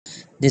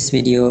This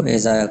video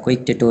is a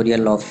quick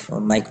tutorial of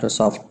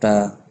Microsoft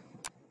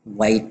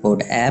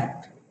Whiteboard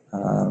app.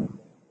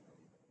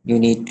 You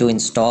need to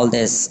install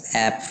this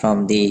app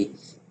from the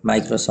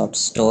Microsoft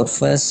Store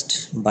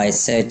first by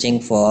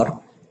searching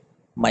for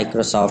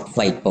Microsoft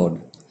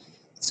Whiteboard.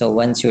 So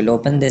once you'll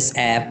open this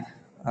app,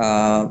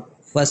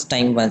 first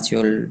time once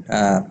you'll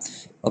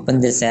open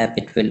this app,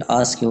 it will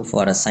ask you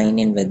for a sign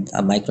in with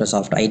a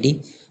Microsoft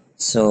ID.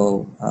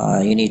 So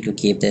you need to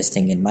keep this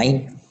thing in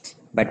mind.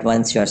 But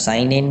once you are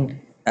signed in,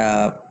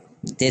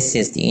 this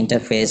is the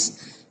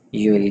interface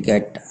you will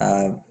get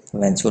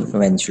once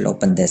you'll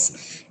open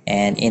this.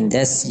 And in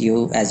this,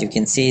 as you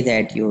can see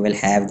that you will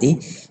have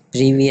the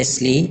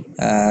previously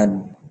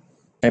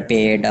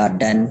prepared or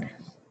done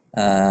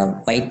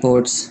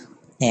whiteboards,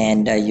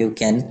 and you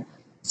can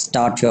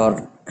start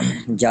your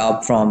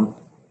job from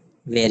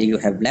where you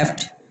have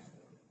left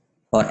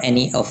for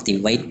any of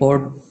the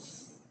whiteboard.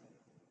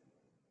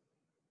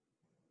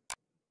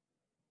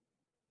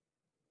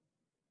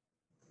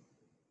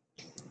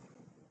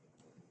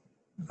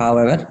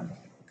 However,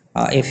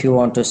 if you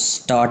want to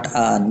start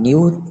a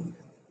new,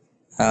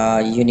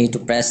 you need to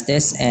press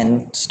this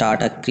and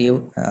start a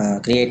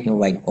create new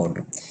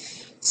whiteboard.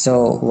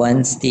 So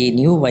once the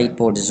new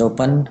whiteboard is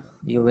open,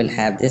 you will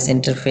have this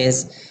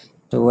interface.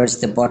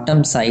 Towards the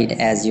bottom side,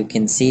 as you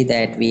can see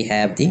that we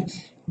have the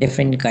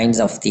different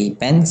kinds of the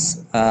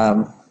pens.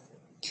 I'm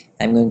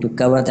going to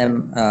cover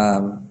them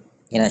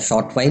in a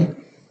short while.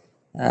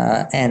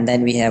 And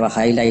then we have a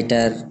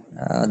highlighter,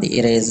 the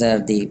eraser,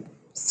 the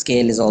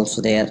scale is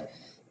also there,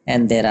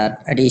 and there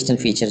are additional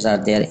features are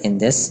there in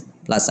this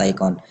plus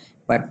icon.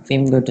 But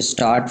I'm going to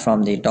start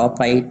from the top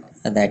right,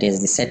 that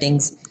is the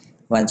settings.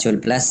 Once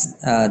you'll press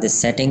the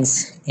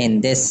settings,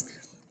 in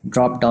this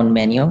drop down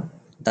menu,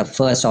 the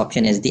first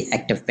option is the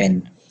active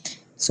pen.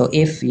 So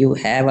if you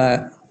have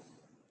a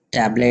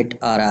tablet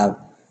or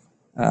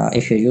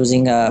if you're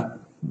using a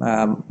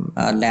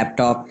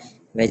laptop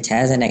which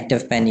has an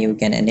active pen, you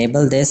can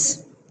enable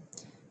this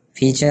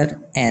feature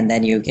and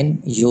then you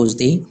can use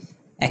the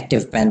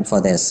active pen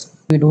for this.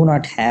 If you do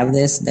not have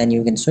this, then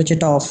you can switch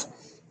it off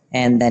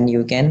and then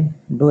you can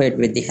do it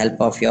with the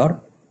help of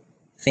your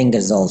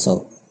fingers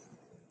also.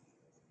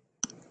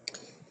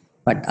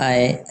 But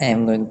I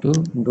am going to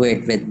do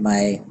it with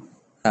my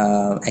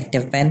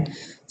active pen,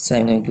 so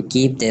I'm going to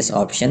keep this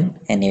option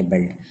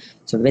enabled.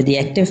 So with the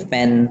active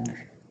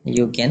pen,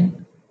 you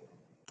can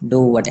do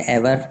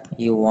whatever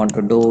you want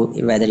to do,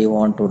 whether you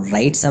want to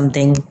write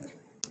something,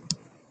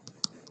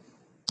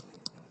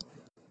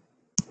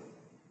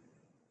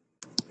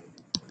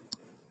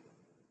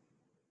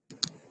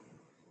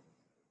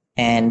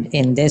 and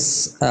in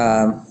this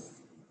I'm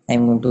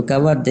going to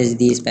cover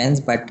these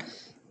pens, but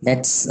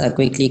let's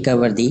quickly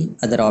cover the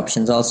other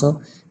options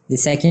also. The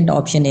second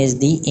option is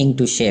the ink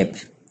to shape.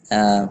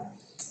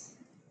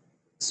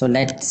 So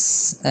let's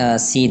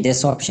see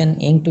this option.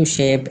 Ink to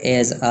shape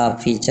is a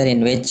feature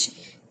in which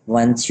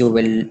once you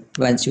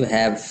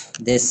have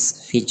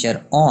this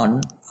feature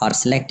on or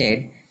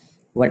selected,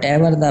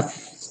 whatever the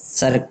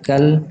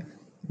circle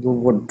you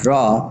would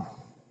draw,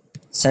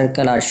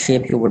 circle or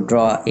shape you would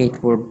draw,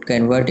 it would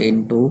convert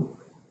into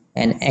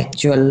an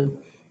actual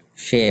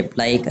shape.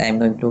 Like I'm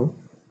going to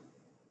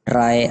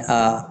try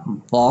a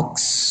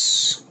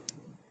box,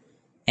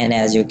 and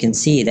as you can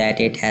see that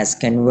it has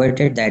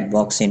converted that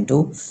box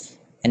into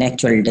an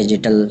actual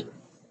digital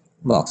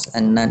box.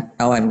 And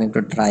now I'm going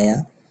to try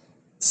a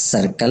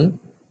circle.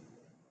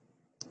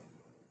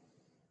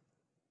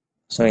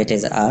 So it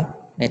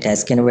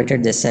has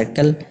converted the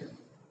circle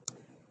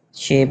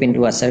shape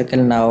into a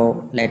circle.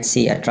 Now let's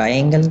see a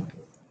triangle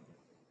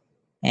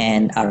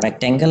and a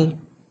rectangle.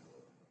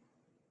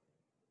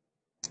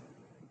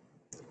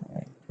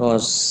 It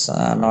was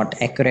not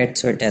accurate,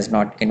 so it has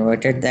not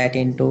converted that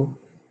into,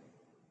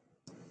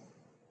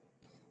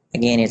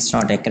 again it's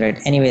not accurate.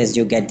 Anyways,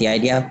 you get the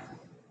idea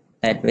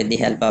that with the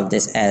help of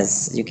this,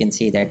 as you can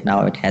see that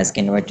now it has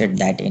converted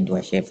that into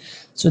a shape.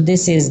 So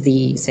this is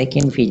the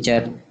second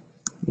feature,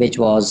 which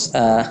was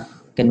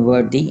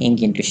convert the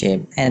ink into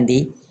shape. And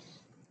the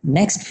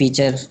next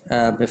feature,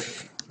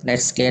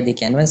 let's clear the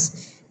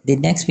canvas. The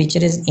next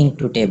feature is ink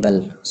to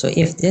table. So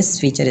if this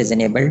feature is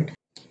enabled,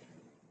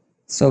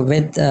 so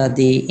with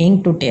the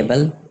ink to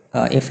table,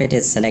 if it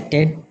is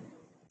selected,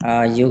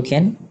 you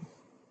can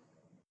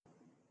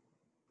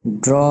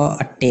draw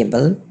a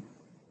table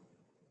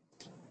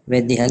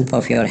with the help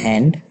of your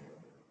hand,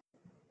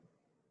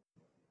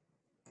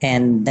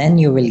 and then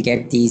you will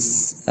get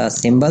these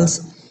symbols.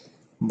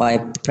 By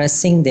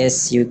pressing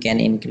this, you can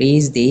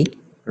increase the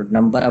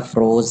number of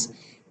rows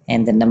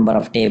and the number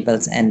of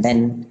tables, and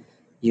then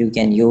you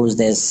can use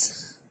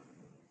this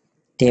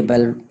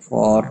table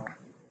for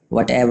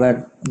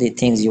whatever the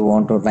things you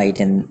want to write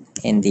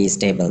in these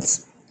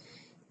tables.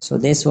 So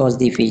this was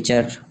the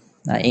feature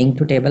ink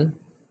to table.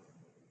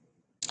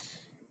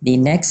 The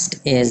next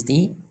is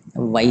the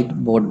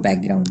whiteboard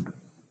background.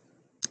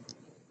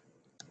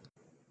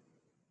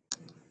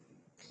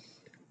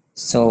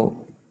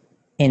 So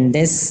in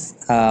this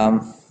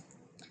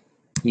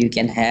you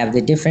can have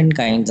the different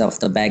kinds of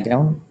the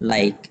background,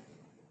 like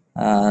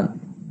uh,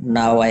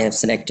 now I have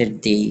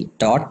selected the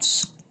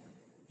dots.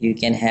 You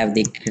can have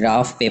the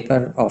graph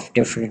paper of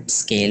different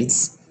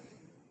scales,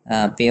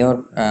 pair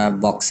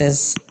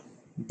boxes,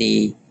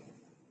 the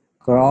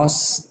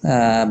cross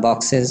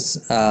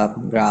boxes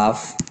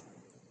graph.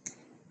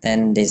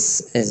 Then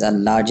this is a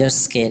larger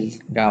scale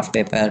graph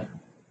paper.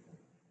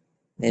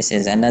 This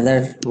is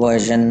another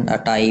version, a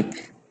type.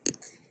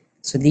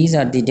 So these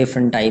are the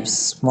different types: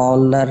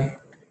 smaller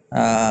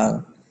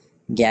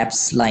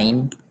gaps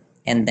line,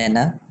 and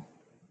then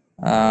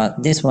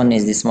this one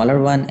is the smaller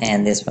one,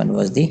 and this one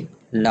was the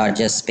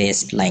larger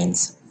spaced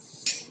lines.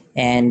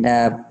 And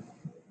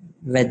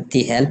with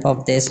the help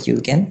of this,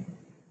 you can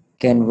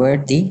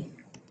convert the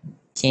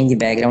change the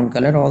background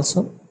color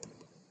also.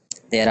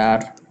 There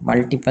are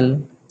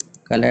multiple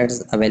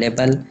colors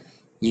available.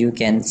 You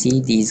can see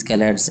these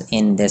colors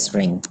in this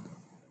ring.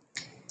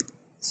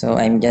 So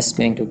I'm just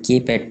going to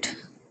keep it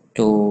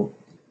to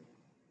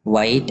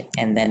white,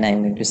 and then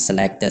I'm going to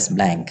select this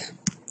blank.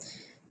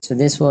 So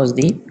this was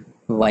the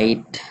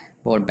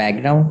whiteboard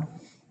background,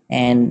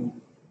 and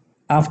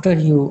after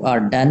you are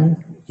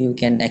done, you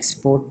can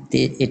export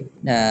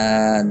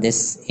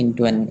this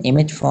into an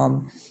image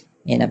form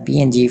in a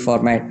PNG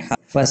format.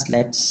 First,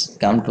 let's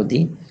come to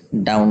the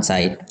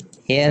downside.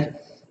 Here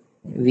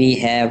we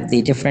have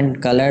the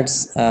different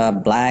colors: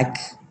 black,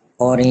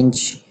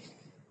 orange,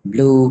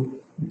 blue,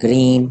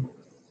 green,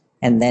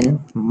 and then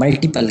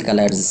multiple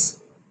colors.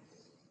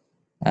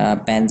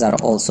 Pens are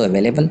also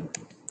available.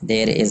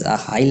 There is a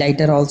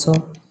highlighter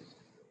also.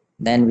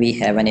 Then we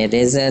have an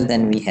eraser.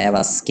 Then we have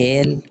a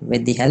scale.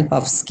 With the help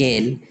of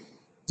scale,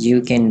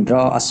 you can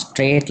draw a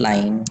straight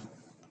line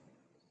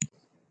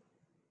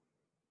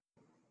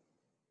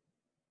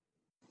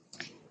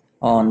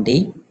on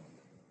the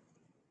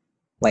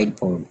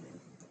whiteboard.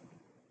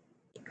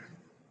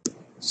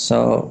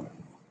 So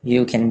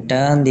you can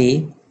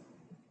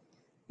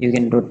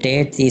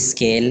rotate the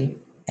scale,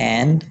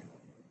 and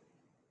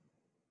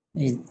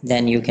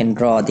then you can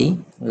draw the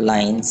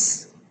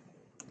lines,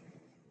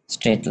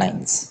 straight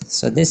lines.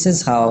 So this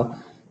is how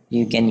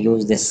you can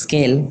use this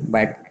scale.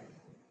 But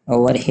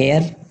over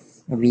here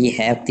we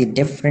have the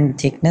different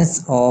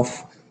thickness of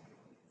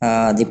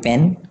the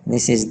pen.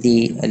 This is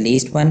the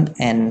least one,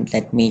 and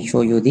let me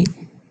show you the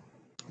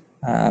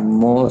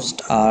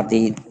most are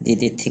the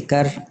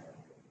thicker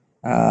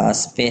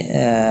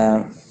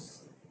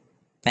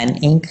pen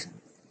ink.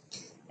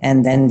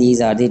 And then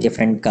these are the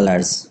different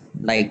colors.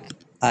 Like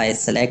I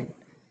select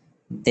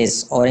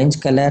this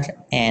orange color,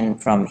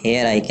 and from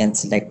here I can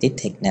select the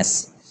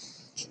thickness.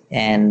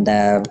 And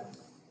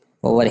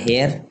over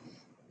here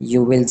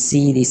you will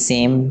see the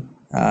same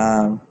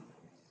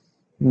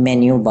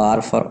menu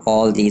bar for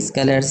all these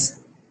colors.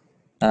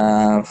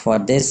 For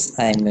this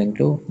I am going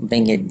to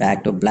bring it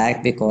back to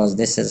black, because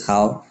this is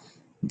how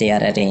they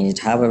are arranged.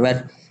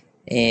 However,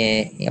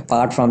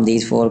 apart from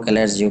these four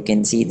colors, you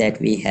can see that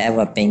we have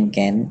a pink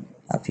and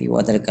a few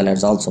other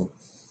colors also.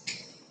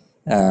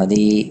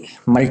 The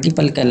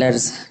multiple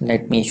colors,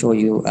 let me show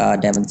you a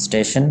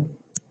demonstration.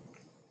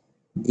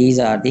 These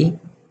are the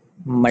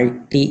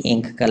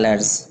multi-ink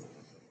colors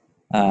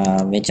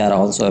which are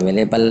also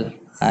available.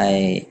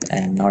 I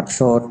am not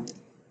sure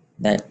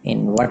that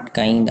in what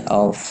kind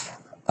of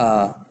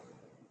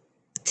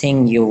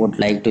thing you would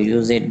like to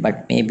use it,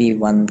 but maybe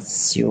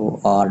once you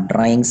are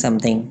drawing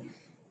something,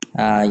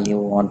 you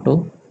want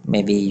to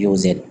maybe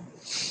use it.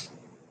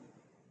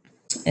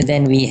 And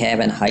then we have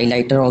an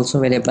highlighter also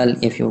available.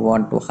 If you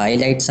want to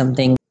highlight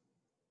something,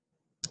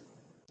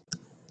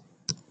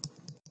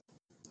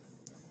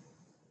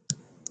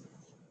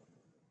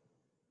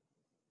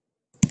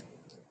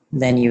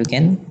 then you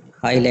can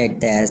highlight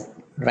that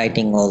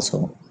writing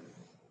also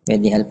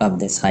with the help of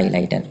this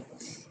highlighter.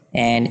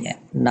 And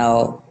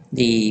now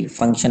the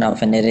function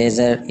of an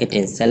eraser, it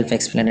is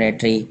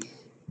self-explanatory.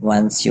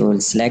 Once you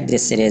will select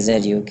this eraser,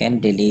 you can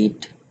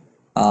delete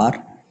or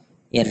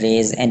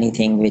erase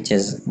anything which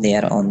is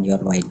there on your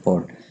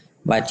whiteboard.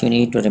 But you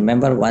need to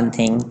remember one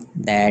thing,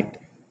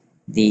 that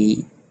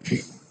the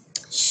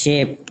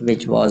shape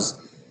which was,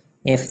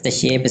 if the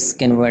shape is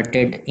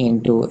converted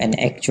into an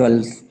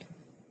actual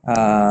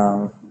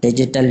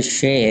digital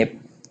shape,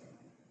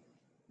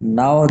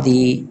 now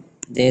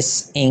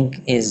this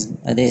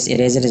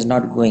eraser is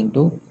not going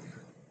to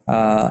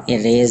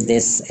erase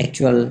this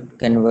actual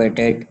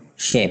converted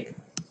shape,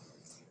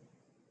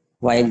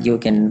 while you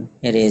can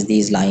erase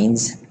these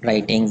lines,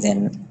 writings,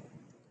 and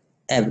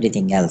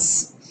everything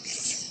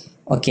else.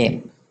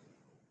 Okay,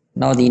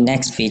 now the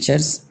next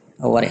features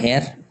over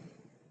here.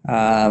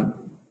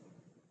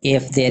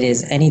 If there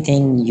is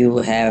anything you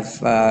have,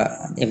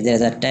 if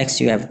there's a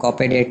text you have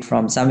copied it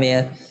from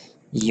somewhere,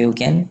 you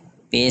can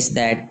paste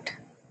that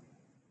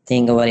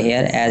thing over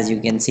here. As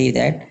you can see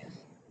that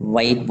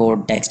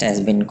whiteboard text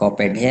has been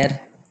copied here,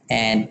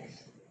 and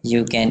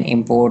you can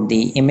import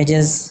the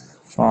images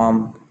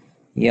from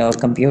your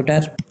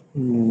computer.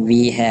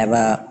 We have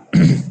a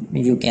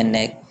you can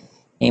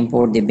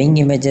import the Bing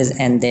images,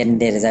 and then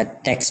there is a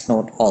text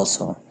note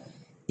also.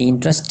 The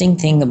interesting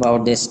thing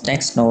about this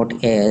text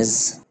note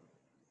is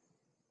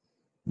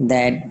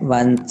that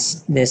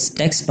once this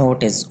text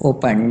note is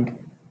opened,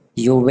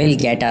 you will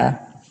get a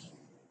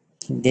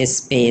this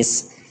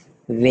space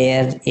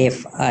where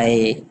if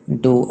I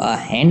do a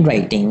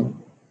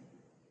handwriting,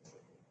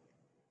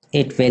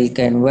 it will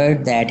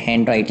convert that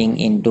handwriting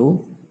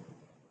into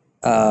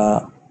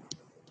uh,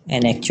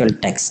 an actual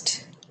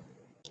text.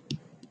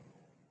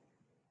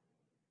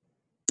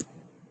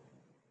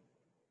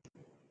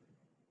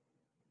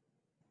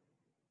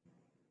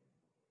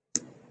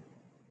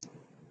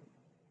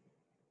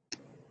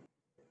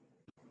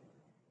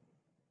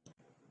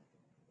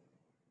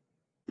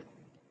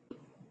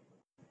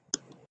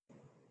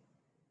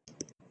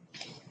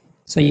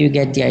 So you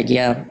get the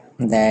idea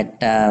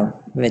that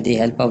with the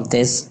help of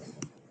this,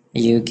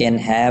 you can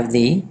have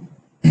the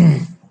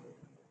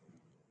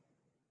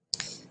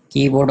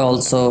keyboard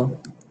also,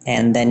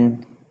 and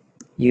then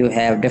you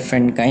have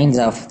different kinds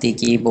of the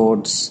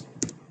keyboards.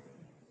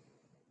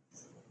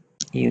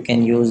 You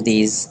can use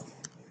these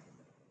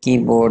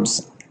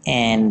keyboards,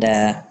 and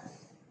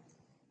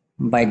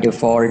by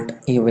default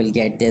you will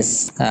get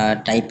this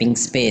typing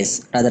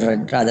space, rather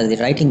the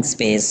writing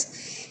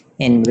space,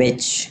 in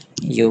which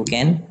you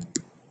can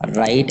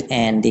write,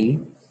 and the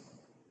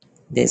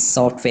this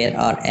software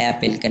or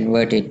app will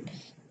convert it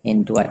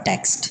into a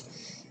text.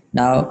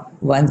 Now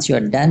once you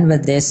are done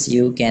with this,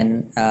 you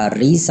can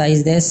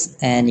resize this,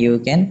 and you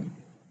can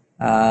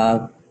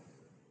uh,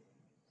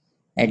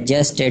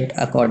 adjust it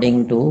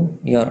according to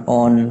your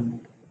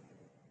own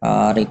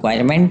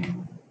requirement,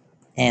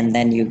 and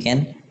then you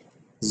can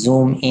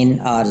zoom in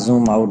or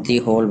zoom out the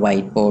whole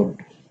whiteboard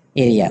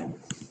area.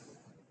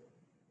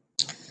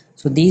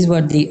 So these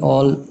were the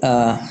all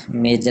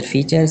major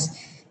features.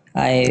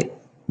 I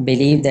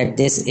believe that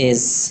this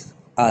is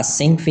a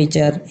sync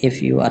feature.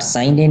 If you are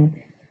signed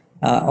in,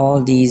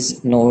 all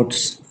these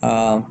notes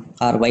are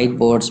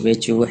whiteboards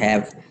which you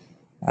have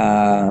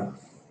uh,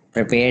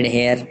 prepared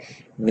here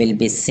will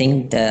be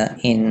synced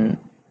in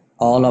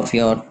all of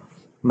your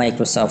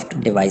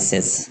Microsoft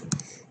devices.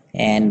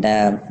 And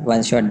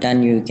once you're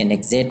done, you can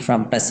exit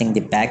from pressing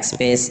the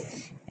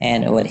backspace,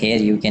 and over here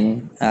you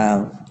can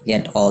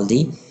get all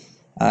the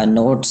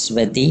notes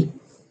with the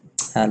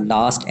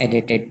last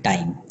edited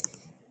time.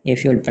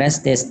 If you'll press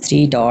this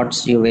three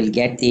dots, you will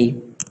get the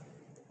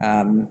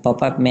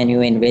pop-up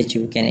menu in which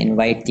you can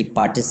invite the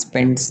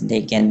participants.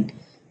 They can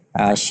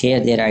share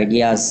their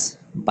ideas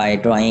by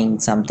drawing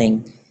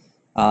something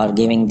or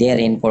giving their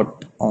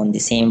input on the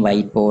same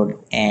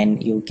whiteboard,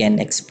 and you can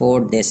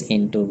export this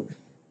into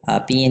a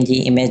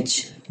PNG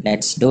image.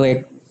 Let's do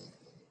it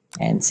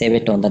and save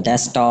it on the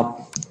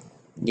desktop.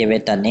 Give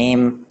it a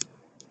name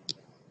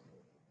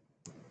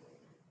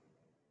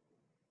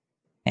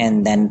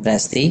and then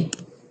press the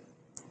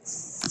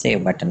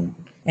save button.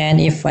 And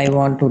if I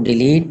want to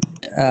delete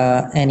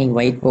any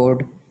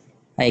whiteboard,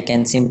 I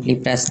can simply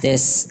press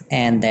this,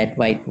 and that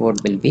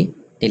whiteboard will be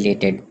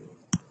deleted.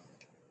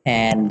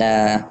 And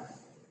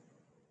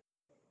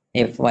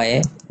if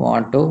I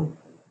want to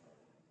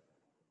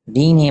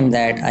rename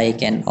that, I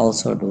can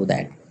also do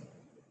that.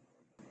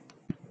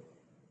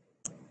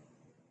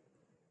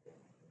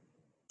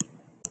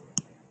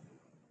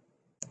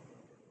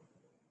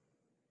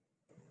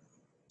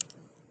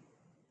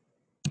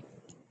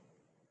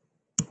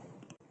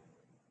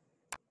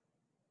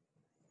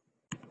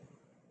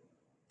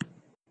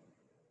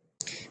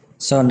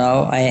 So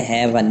now I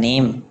have a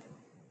name,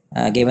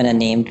 given a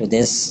name to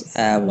this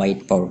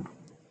whiteboard.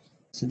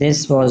 So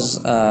this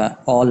was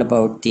all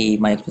about the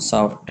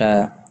Microsoft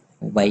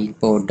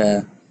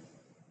whiteboard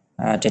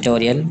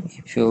tutorial.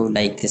 If you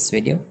like this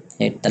video,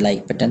 hit the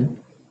like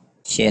button,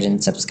 share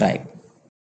and subscribe.